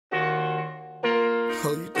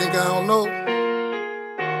Oh, you think I don't know?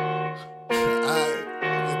 Alright,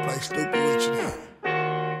 they play stupid with you now.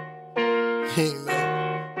 He ain't know.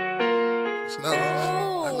 It's no,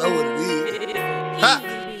 I know what it is. Ha!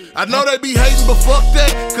 I know they be hating, but fuck that,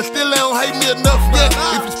 cause still they don't hate me enough yet.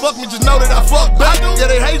 If you fuck me, just know that I fuck back. Yeah,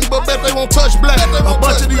 they hating, but bet they won't touch black. A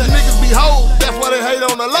bunch of these niggas be hoes, that's why they hate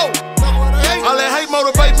on the low. All that hate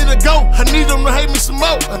motivate me to go. I need them to hate me some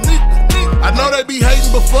more. I know they be hating,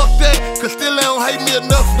 but fuck that, cause still they don't hate me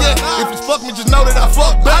enough yet. If you fuck me, just know that I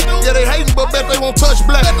fuck back. Yeah, they hating, but bet they won't touch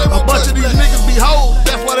black. A bunch of these niggas be hoes,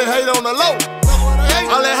 that's why they hate on the low.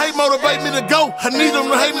 All that hate motivate me to go. I need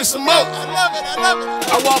them to hate me some more.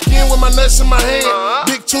 I walk in with my nuts in my hand,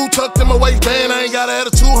 big two tucked in my waistband. I ain't got an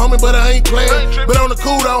attitude, homie, but I ain't playing. But on the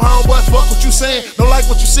cool though, homeboy, fuck what you saying. Don't like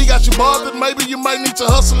what you see, got you bothered. Maybe you might need to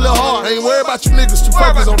hustle a little hard. I ain't worried about you niggas, too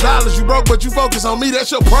focused on dollars. You broke, but you focus on me,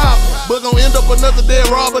 that's your problem. But gon' end up another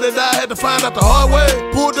dead robber that I had to find out the hard way.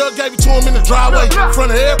 Pulled up, gave it to him in the driveway, in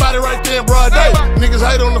front of everybody right there in broad day. Niggas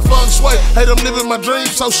hate on the feng shui, hate them living my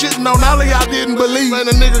dreams. So shitting on all of y'all didn't believe. Man,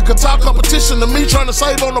 a nigga could talk competition to me, trying to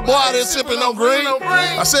save on the boy out there sipping on green.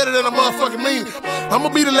 I said it in a motherfucking meaning. I'ma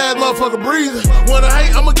be the last motherfucker breathing. Wanna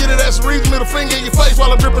hate, I'ma get it as a reason. Middle finger in your face while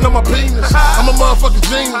I'm dripping on my penis. I'm a motherfucking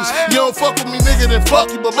genius. You don't fuck with me, nigga, then fuck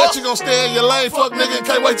you. But bet you gon' stay in your lane, fuck nigga.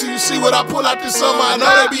 Can't wait till you see what I pull out this summer. I know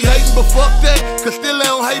they be hating, but fuck that, cause still they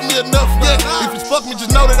don't hate me enough yet. If you fuck me,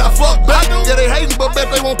 just know that I fuck back. Yeah, they hating, but bet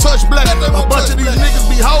they won't touch black. A bunch of these niggas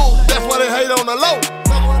be hoes, that's why they hate on the low.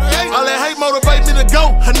 All that hate motivate me to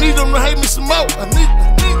go. I need them to hate me some more.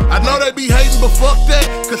 I know they be hating, but fuck that,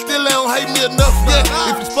 cause still they don't hate me enough yet.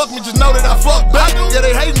 If you fuck me, just know that I fuck back. Yeah,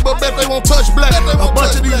 they hating, but bet they won't touch black. A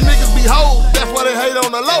bunch of these niggas be hoes, that's why they hate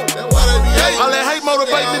on the low. All that hate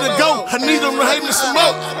motivate me to go. I need them to hate me some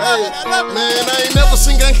more. Man, I ain't never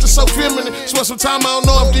seen gangsters so feminine. Spent some time, I don't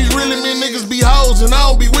know if these really men niggas be hoes, and I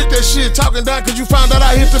don't be with that shit. Talking down cause you found out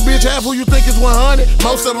I hit the bitch. Half who you think is 100.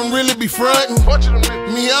 Most of them really be frontin'.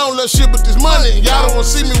 Me, I don't love shit but this money. Y'all don't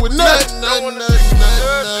wanna see me with nothing.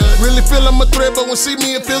 Really feel I'm a threat, but when see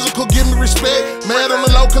me in physical, give me respect. Mad on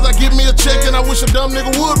the low cause I give me a check, and I wish a dumb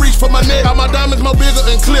nigga would reach for my neck. Got my diamonds more bigger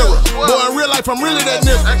and clearer. Boy, in real life, I'm really that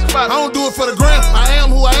nigga. I don't do it for the gram. I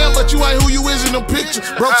am who I am, but you ain't who you is in them pictures.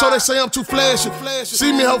 Broke, so they say I'm too flashy.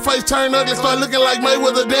 See me, her face turn ugly, start looking like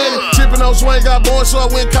Mayweather daddy. Tripping on swing, got born, so I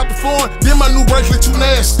went and caught the foreign. Then my new bracelet too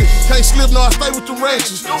nasty. Can't slip, no, I stay with the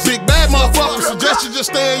ratchets. Big bad motherfucker, suggest you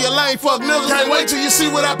just stay in your lane, fuck niggas. Can't wait till you see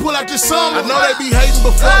what I pull out this summer. I know they be hating,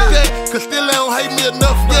 but fuck that, cause still they don't hate me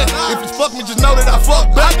enough yet. If you fuck me, just know that I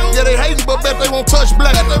fuck back. Yeah, they hating, but bet they won't touch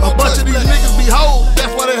black. A bunch of these niggas be hoes,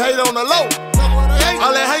 that's why they hate on the low.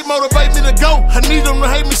 All that hate motivate me to go. I need them to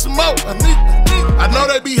hate me some more. I know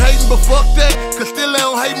they be hating, but fuck that, cause still they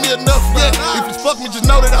don't hate me enough yet. If you fuck me, just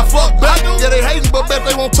know that I fuck back. Yeah, they hating, but bet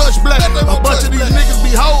they won't touch black. A bunch of these niggas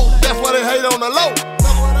be hoes, that's why they hate on the low.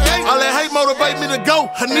 All that hate motivate me to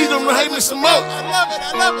go. I need them to hate me some more.